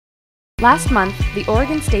Last month, the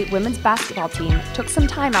Oregon State women's basketball team took some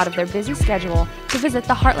time out of their busy schedule to visit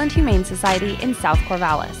the Heartland Humane Society in South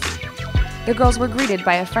Corvallis. The girls were greeted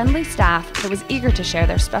by a friendly staff that was eager to share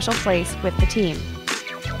their special place with the team.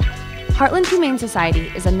 Heartland Humane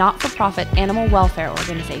Society is a not-for-profit animal welfare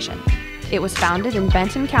organization. It was founded in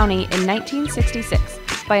Benton County in 1966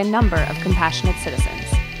 by a number of compassionate citizens.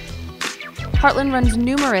 Heartland runs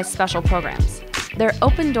numerous special programs. Their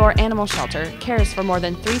open-door animal shelter cares for more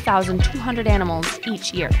than 3,200 animals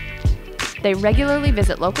each year. They regularly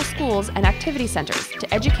visit local schools and activity centers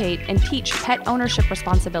to educate and teach pet ownership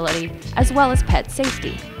responsibility as well as pet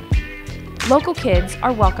safety. Local kids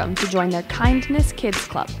are welcome to join their Kindness Kids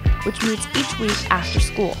Club, which meets each week after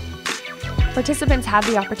school. Participants have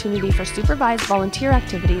the opportunity for supervised volunteer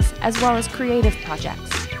activities as well as creative projects.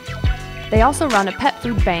 They also run a pet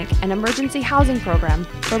food bank and emergency housing program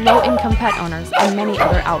for low-income pet owners and many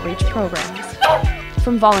other outreach programs.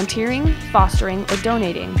 From volunteering, fostering, or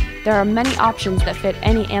donating, there are many options that fit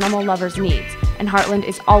any animal lover's needs, and Heartland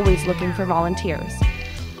is always looking for volunteers.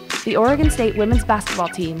 The Oregon State women's basketball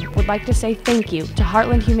team would like to say thank you to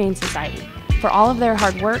Heartland Humane Society for all of their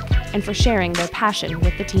hard work and for sharing their passion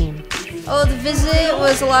with the team. Oh, the visit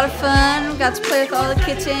was a lot of fun. We got to play with all the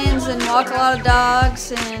kittens and walk a lot of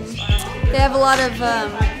dogs, and they have a lot of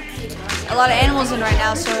animals in right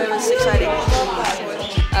now, so it was exciting.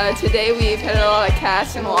 Today we've had a lot of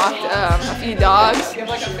cats and walked a few dogs.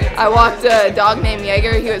 I walked a dog named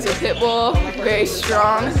Jaeger. He was a pit bull, very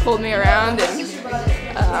strong, pulled me around, and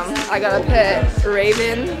I got a pet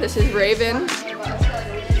Raven. This is Raven,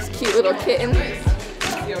 this cute little kitten.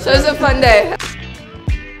 So it was a fun day.